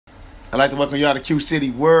I'd like to welcome y'all to Q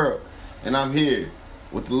City World. And I'm here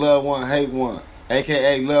with the Love One, Hate One,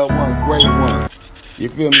 a.k.a. Love One, Great One. You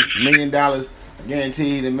feel me? $1 million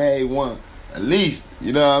guaranteed and made one. At least,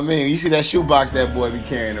 you know what I mean? You see that shoebox that boy be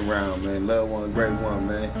carrying around, man. Love One, Great One,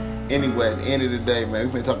 man. Anyway, at the end of the day,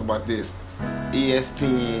 man, we finna talk about this.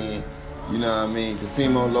 ESPN, you know what I mean?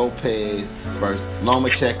 Teofimo Lopez versus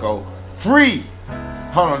Lomachenko. Free!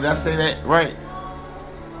 Hold on, did I say that right?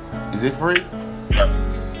 Is it free?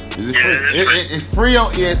 Is it free? It's free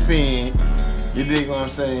on ESPN. You dig what I'm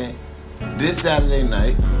saying? This Saturday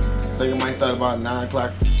night. I think it might start about 9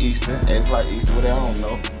 o'clock Eastern, 8 o'clock Eastern, whatever, I don't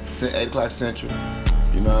know. 8 o'clock Central.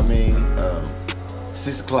 You know what I mean?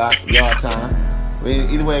 6 o'clock y'all time.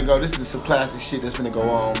 Either way it go, this is some classic shit that's finna go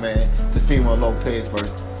on, man. Teofimo Lopez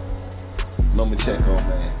versus Lomachenko,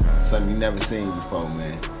 man. Something you never seen before,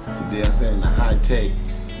 man. You dig what I'm saying? The high-tech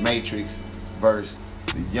Matrix versus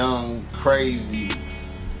the young, crazy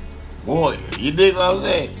warrior. You dig what I'm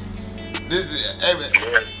saying?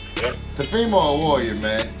 Teofimo a warrior,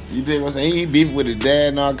 man. You dig what I'm saying? He beef with his dad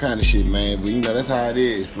and all kind of shit, man. But you know, that's how it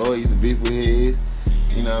is. Floyd used to beef with his.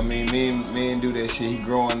 You know what I mean? Men do that shit. He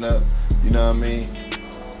growing up. You know what I mean?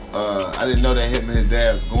 I didn't know that him and his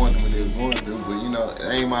dad was going through what they was going through. But, you know, it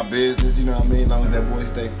ain't my business. You know what I mean? As long as that boy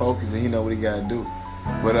stay focused and he know what he got to do.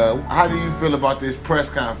 But how do you feel about this press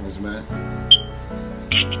conference, man?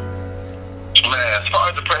 Man, as far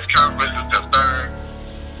as the press conference is concerned,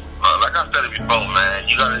 like I said it before, man,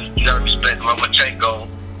 you gotta respect Lomachenko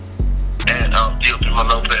and Teofimo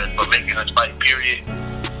Lopez for making this fight, period.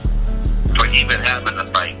 For even having a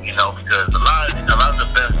fight, you know, because a lot of the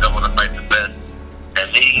best don't want to fight the best,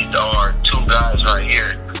 and these are two guys right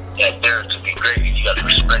here that dare to be great. And you gotta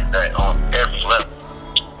respect that on every level.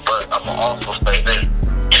 But I'm gonna also say this: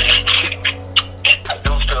 I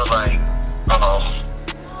do feel like,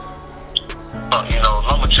 you know,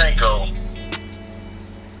 Lomachenko,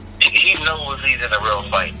 he knows he's in a real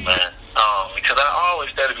fight, man. Because I always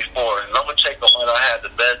said it before, Lomachenko might not have the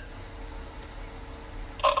best.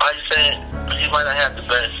 I said he might not have the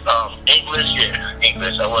best English. Yeah,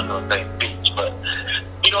 English. I wasn't gonna say speech, but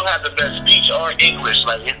he don't have the best speech or English.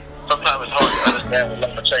 Like sometimes it's hard to understand what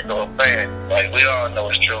Lomachenko is saying. Like we all know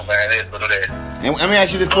it's true, man. It is what it is. And let me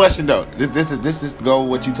ask you this question though. This is to go with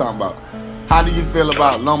what you talking about. How do you feel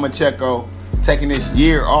about Lomachenko taking this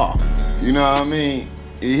year off? You know what I mean?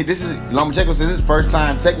 Lomachenko says his first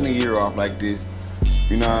time taking a year off like this.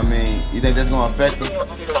 You know what I mean? You think that's gonna affect him?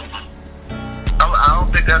 I don't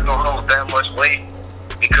think that's gonna hold that much weight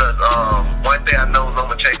because one thing I know,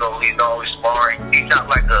 Lomachenko, he's always sparring. He's not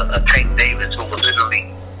like a Tank Davis who will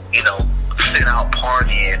literally, you know, sit out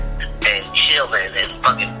partying and chilling and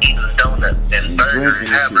fucking eating donuts and burgers and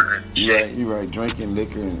hamburgers. You right, drinking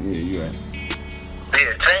liquor and you right.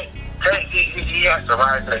 Yeah, Tank, he has to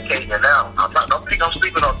rise to the occasion now. Don't think I'm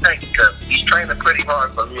sleeping on Tank because he's training pretty hard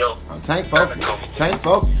for Leo. Tank focus. Tank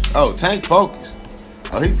focus. Oh, Tank focus.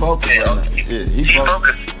 Oh, he focused. Yeah, right now. Yeah, he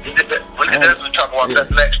focused. We can definitely talk about that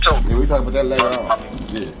next too. Yeah, we talk about that later on.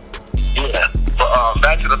 Yeah. But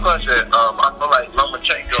back to the question, I feel like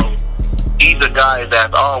Lomachenko, he's a guy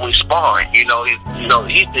that's always sparring. You know, he's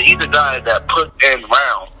a guy that puts in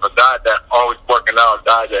rounds, a guy that's always working out, a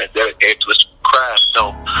guy that's dedicated to his craft.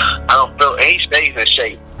 So I don't feel, and he stays in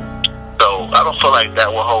shape. So I don't feel like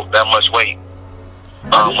that will hold that much weight.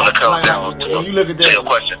 When it comes down to your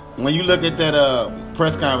question. When you look at that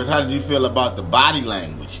press conference, how did you feel about the body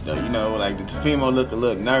language? You know, like the Teofimo looked a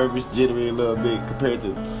little nervous, jittery a little bit compared to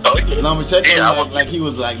Lomachenko. Like he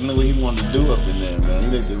was like knew what he wanted to do up in there,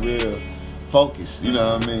 man. He looked real focused. You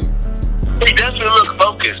know what I mean? He definitely looked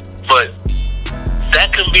focused, but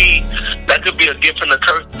that could be a gift and a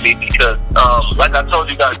curse to me because, like I told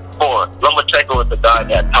you guys before, Lomachenko is the guy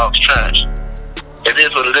that talks trash. It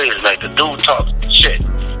is what it is. Like the dude talks shit.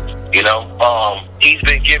 You know, he's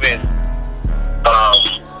been giving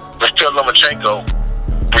Mr. Lomachenko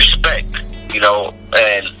respect. You know,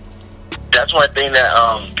 and that's one thing that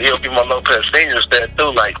Teofimo Lopez Sr. said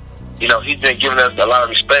too. Like, you know, he's been giving us a lot of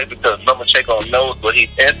respect because Lomachenko knows what he's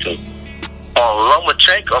into. On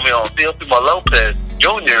Teofimo Lopez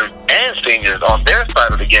Jr. and seniors on their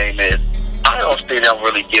side of the game is I don't see them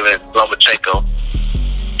really giving Lomachenko,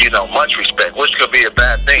 you know, much respect, which could be a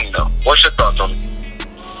bad thing, though. What's your thoughts on it?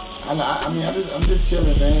 I'm just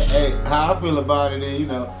chilling, man. Hey, how I feel about it is, you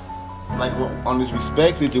know, like on this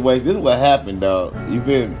respect situation, this is what happened, dog. You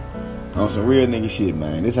feel me? On some real nigga shit,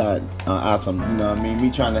 man. This how awesome, you know what I mean?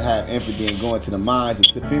 Me trying to have empathy and going to the minds of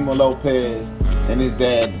Teofimo Lopez and his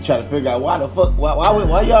dad to try to figure out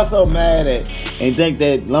why y'all so mad at and think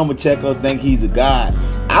that Lomachenko think he's a god.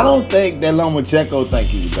 I don't think that Lomachenko think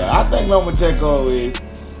he's a god. I think Lomachenko is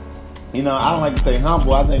you know, I don't like to say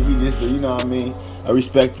humble. I think he's just, you know what I mean, a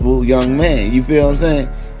respectable young man. You feel what I'm saying?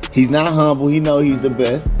 He's not humble. He know he's the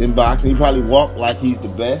best in boxing. He probably walk like he's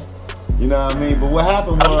the best. You know what I mean? But what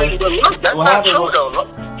happened was... That's not true, though.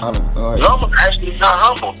 Loma's actually not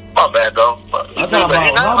humble. My bad, though. I'm talking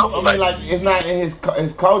about humble. I mean, like, it's not in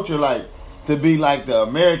his culture, like, to be like the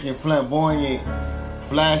American flamboyant,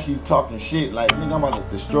 flashy talking shit. Like, nigga, I'm about to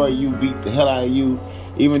destroy you, beat the hell out of you.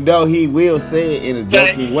 Even though he will say it in a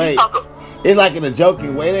joking way. It's like in a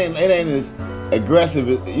joking way. It ain't as aggressive,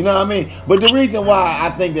 you know what I mean? But the reason why I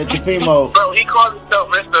think that Teofimo... Bro, he calls himself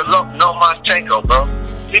Mr. Lomachenko, bro.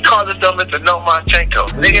 He calls himself Mr. Lomachenko.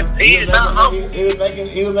 Nigga, he is not humble.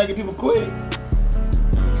 He was making people quit.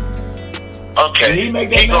 Okay. Did he make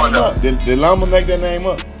that name up? Did Loma make that name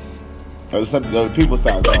up? Or something the people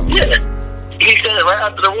started calling him? Yeah. He said it right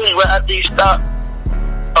after the win, right after he stopped,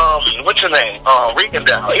 what's your name? Regan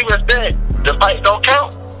down. He even said, the fight don't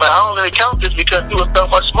count. But I don't really count this because he was so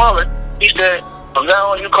much smaller. He said, from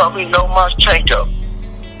now on, you call me Lomachenko.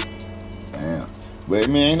 Damn. But,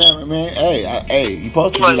 man, ain't that, man, hey, you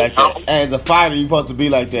supposed to be like that. As a fighter, you supposed to be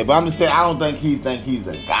like that. But I'm just saying, I don't think he's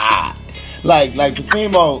a god. Like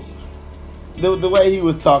Teofimo, the way he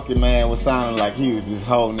was talking, man, was sounding like he was just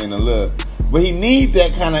holding in a look. But he need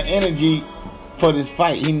that kind of energy for this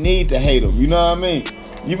fight. He need to hate him. You know what I mean?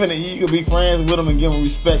 You could be friends with him and give him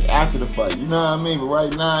respect after the fight. You know what I mean? But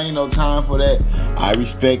right now, ain't no time for that. I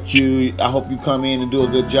respect you. I hope you come in and do a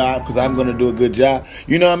good job because I'm going to do a good job.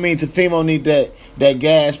 You know what I mean? Teofimo need that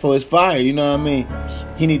gas for his fire. You know what I mean?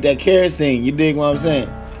 He need that kerosene. You dig what I'm saying?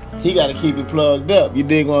 He got to keep it plugged up. You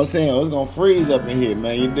dig what I'm saying? Oh, it's going to freeze up in here,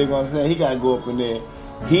 man. You dig what I'm saying? He got to go up in there,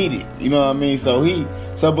 heat it. You know what I mean?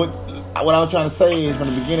 But what I was trying to say is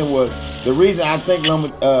from the beginning was, the reason I think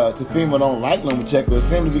Teofimo don't like Lomachenko is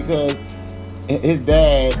simply because his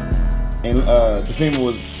dad and Teofimo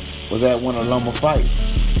was at one of Loma fights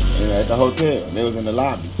at the hotel. They was in the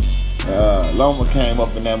lobby. Loma came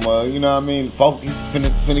up in that mug, you know what I mean? Focus,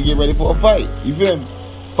 finna get ready for a fight. You feel me?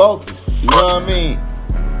 Focus, you know what I mean?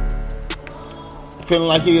 Feeling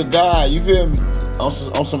like he a guy, you feel me? On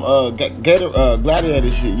some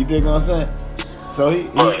gladiator shit, you dig what I'm saying? So he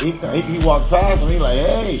walked past him, he like,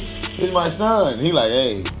 hey, this is my son. He like,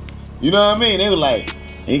 hey. You know what I mean? They were like,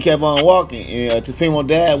 and he kept on walking. And Teofimo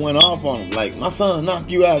dad went off on him. Like, my son knocked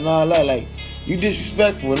you out and all that. Like, you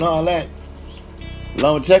disrespectful and all that.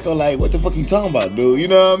 Lomachenko like, what the fuck you talking about, dude? You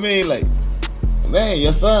know what I mean? Like, man,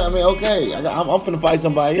 your son, I mean, okay. I'm finna fight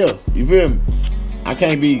somebody else. You feel me? I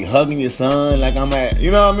can't be hugging your son like I'm at,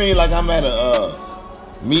 you know what I mean? Like I'm at a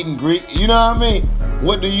meet and greet. You know what I mean?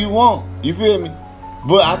 What do you want? You feel me?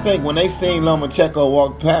 But I think when they seen Lomachenko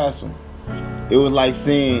walk past him, it was like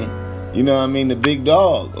seeing, you know what I mean, the big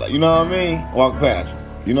dog, like, you know what I mean, walk past him.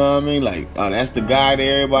 You know what I mean? Like, oh, that's the guy that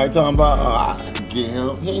everybody talking about. Oh, I can get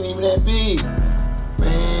him. He ain't even that big.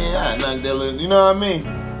 Man, I knocked that little, you know what I mean?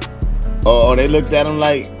 Oh, they looked at him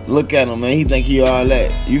like, look at him, man. He think he all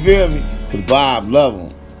that. You feel me? Because Bob love him.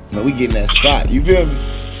 Man, we getting that spot. You feel me?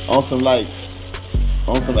 On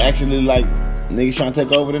some actually like, niggas trying to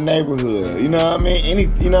take over the neighborhood. You know what I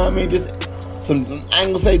mean? You know what I mean? Just some, I ain't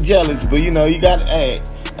gonna say jealous, but you know, you got to, hey,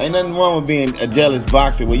 ain't nothing wrong with being a jealous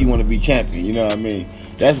boxer where you want to be champion. You know what I mean?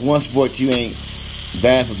 That's one sport you ain't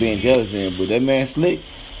bad for being jealous in. But that man slick,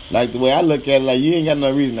 like the way I look at it, like you ain't got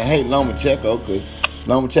no reason to hate Lomachenko because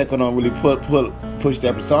Lomachenko don't really push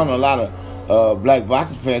that persona. A lot of black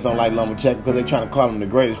boxing fans don't like Lomachenko because they trying to call him the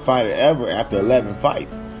greatest fighter ever after 11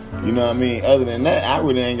 fights. You know what I mean? Other than that, I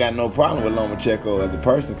really ain't got no problem with Lomachenko as a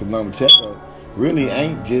person because Lomachenko really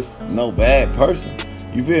ain't just no bad person.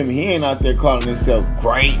 You feel me? He ain't out there calling himself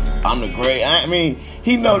great. I'm the great. I mean,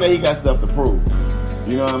 he know that he got stuff to prove.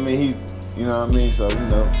 You know what I mean? You know what I mean? So, you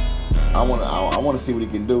know, I want to see what he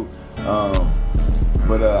can do.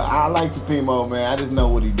 But I like Teofimo, man. I just know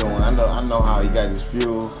what he's doing. I know how he got his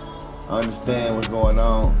fuel. I understand what's going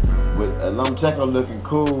on. But Lomachenko looking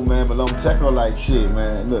cool, man. But Lomachenko like shit,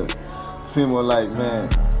 man. Look, Teofimo like, man,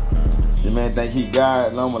 the man think he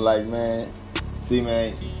God. Loma like, man, see,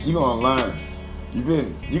 man, you gonna learn. You feel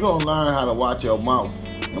me? You gonna learn how to watch your mouth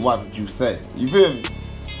and watch what you say. You feel me?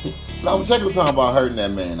 Lomachenko talking about hurting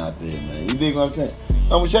that man out there, man. You dig what I'm saying?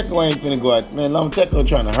 Lomachenko ain't finna go out, man. Lomachenko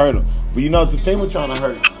trying to hurt him. But you know, Teofimo trying to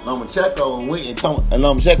hurt Lomachenko and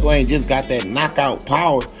Lomachenko ain't just got that knockout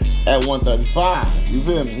power at 135. You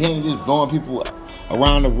feel me? He ain't just blowing people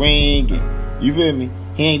around the ring. And, you feel me?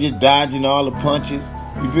 He ain't just dodging all the punches.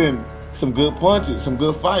 You feel me? Some good punches, some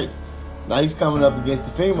good fights. Now he's coming up against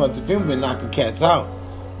Teofimo. Teofimo been knocking cats out.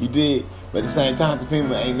 You did. But at the same time,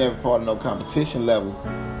 Teofimo ain't never fought at no competition level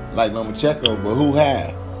like Lomachenko. But who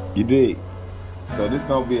have? You did. So this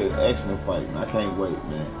gonna be an excellent fight, man. I can't wait,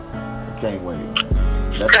 man. I can't wait, man.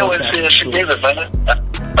 I can't wait to see this shit either, man.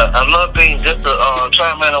 Another thing, just to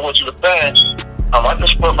chime in on what you were saying, I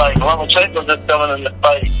just feel like Lomachenko just coming in the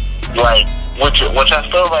fight, like, which I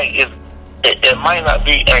feel like it might not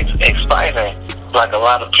be exciting like a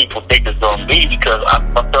lot of people think it's gonna be, because I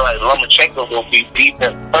feel like Lomachenko will be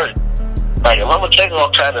defense first. Like, Lomachenko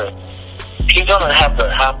will try to, he's gonna have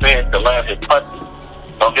to hop in to land his punches.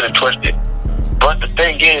 Don't get it twisted. But the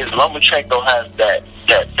thing is, Lomachenko has that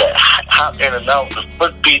hop in and out, the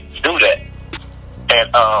foot speed to do that. And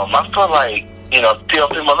I feel like, you know,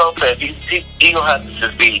 Teofimo Lopez, he gonna have to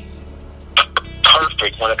just be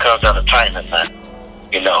perfect when it comes down to timing, man.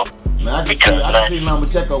 You know, man, I can see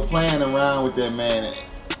Lomachenko playing around with that man.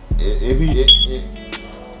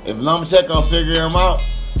 If Lomachenko figure him out,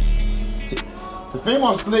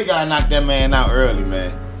 Teofimo Slick gotta knock that man out early,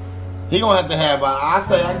 man. He gonna have to have.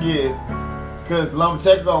 I give, cause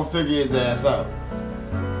Lomachenko gonna figure his ass out.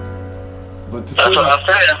 But that's what I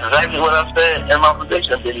said. That's exactly what I said in my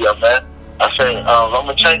prediction video, man. I said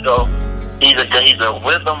Lomachenko, he's a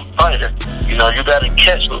rhythm fighter. You know, you gotta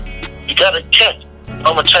catch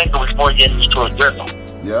Lomachenko before you get into his rhythm.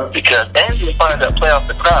 Yeah. Because Andrew fighter that play off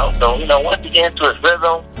the crowd. So, you know, once he get into his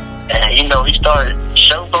rhythm and, you know, he started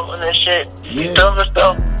showboating and shit, he feeling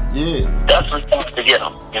himself. Yeah. That's what's going to get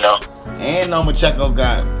him, you know. And Lomachenko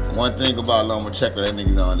got one thing about Lomachenko that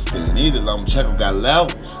niggas don't understand. Either Lomachenko got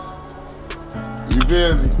levels. You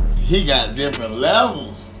feel me? He got different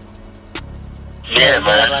levels. Yeah,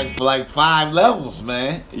 man. Like 5 levels,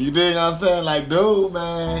 man. You dig what I'm saying? Like, dude,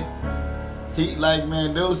 man.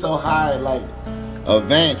 Dude so high, like,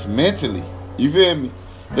 advanced mentally. You feel me?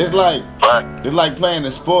 It's like playing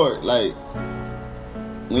a sport. Like,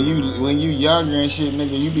 when you younger and shit,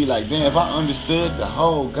 nigga, you be like, damn, if I understood the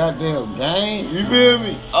whole goddamn game, you feel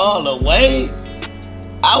me? All the way,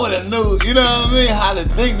 I would have knew, you know what I mean, how to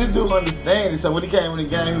think. This dude understand it. So when he came in the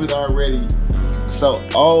game, he was already so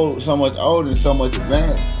old, so much older and so much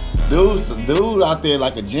advanced. Dude out there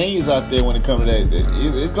like a genius out there when it comes to that.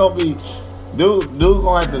 It's gonna be, dude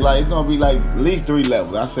gonna have to, like, it's gonna be like at least 3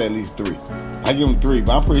 levels. I say at least 3. I give him 3,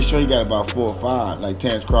 but I'm pretty sure he got about 4 or 5. Like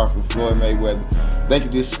Terrence Crawford, Floyd Mayweather. They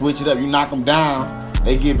can just switch it up. You knock them down,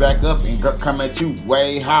 they get back up and come at you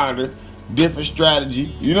way harder. Different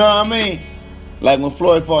strategy. You know what I mean? Like when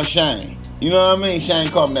Floyd fought Shane. You know what I mean? Shane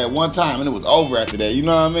caught him that one time and it was over after that. You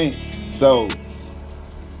know what I mean? So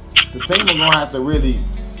Teofimo gonna have to really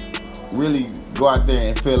go out there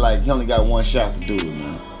and feel like he only got one shot to do it,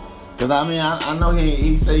 man. Cause I mean, I know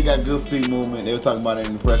he said he got good feet movement. They were talking about it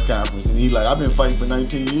in the press conference, and he's like, I've been fighting for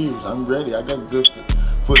 19 years. I'm ready. I got good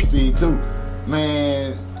foot speed too.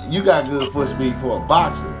 Man, you got good foot speed for a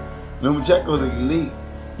boxer. Lomachenko's an elite.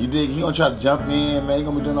 You dig? He gonna try to jump in, man. He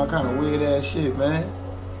gonna be doing all kind of weird ass shit, man.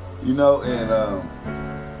 You know, and I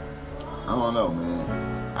don't know,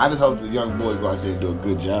 man. I just hope the young boys go out there and do a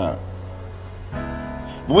good job.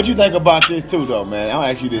 But what you think about this too, though, man? I'll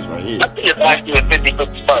ask you this right here. I think it's actually a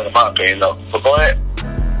 50-50 fight in my opinion, though. But go ahead.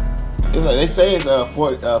 It's like, they say it's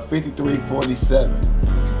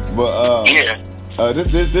 53-47, but yeah.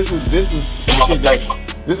 This was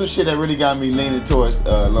some shit that really got me leaning towards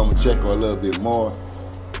Lomachenko a little bit more,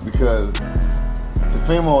 because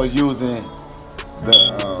Teofimo is using the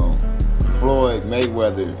Floyd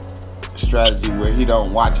Mayweather strategy where he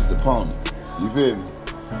don't watch his opponents. You feel me?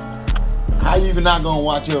 How you not gonna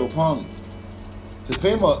watch your opponents?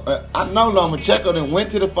 Teofimo, I know Lomachenko done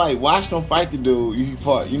went to the fight, watched him fight the dude you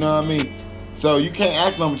fought. You know what I mean? So you can't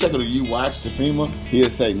ask Lomachenko, do you watch Teofimo? He'll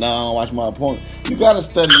say, no, I don't watch my opponent. You gotta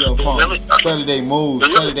study your opponent, study their moves,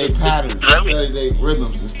 study their patterns, study their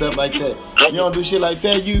rhythms and stuff like that. You don't do shit like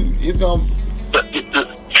that, it's gonna.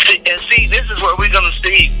 See, this is where we're gonna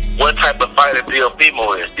see what type of fighter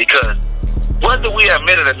Teofimo is, because whether we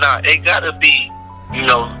admit it or not, it gotta be, you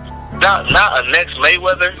know, not a next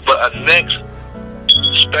Mayweather, but a next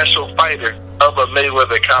special fighter of a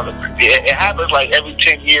Mayweather caliber. It happens like every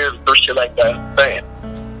 10 years or shit like that.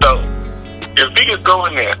 So if he could go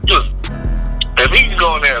in there,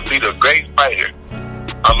 and be the great fighter,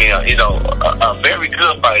 I mean, you know, a very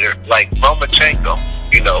good fighter like Lomachenko,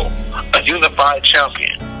 you know, a unified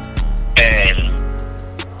champion, and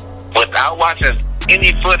without watching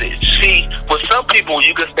any footage. See, with some people,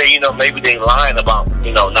 you could say, you know, maybe they lying about,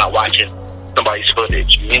 you know, not watching somebody's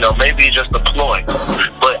footage. You know, maybe it's just a ploy.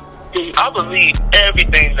 But I believe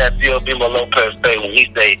everything that Teofimo Lopez say when he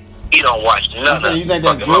say he don't watch nothing. You think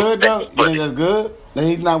that's good, though? You think that's good? That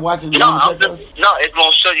he's not watching Lomachenko? No, it's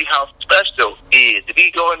going to show you how special he is. If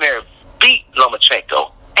he go in there and beat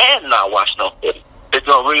Lomachenko and not watch no footage, it's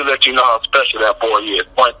going to really let you know how special that boy is.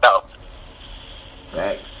 Point out.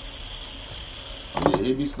 Facts. Yeah,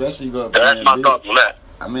 it'd be special. You go up there. That's my thoughts on that.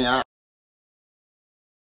 I mean,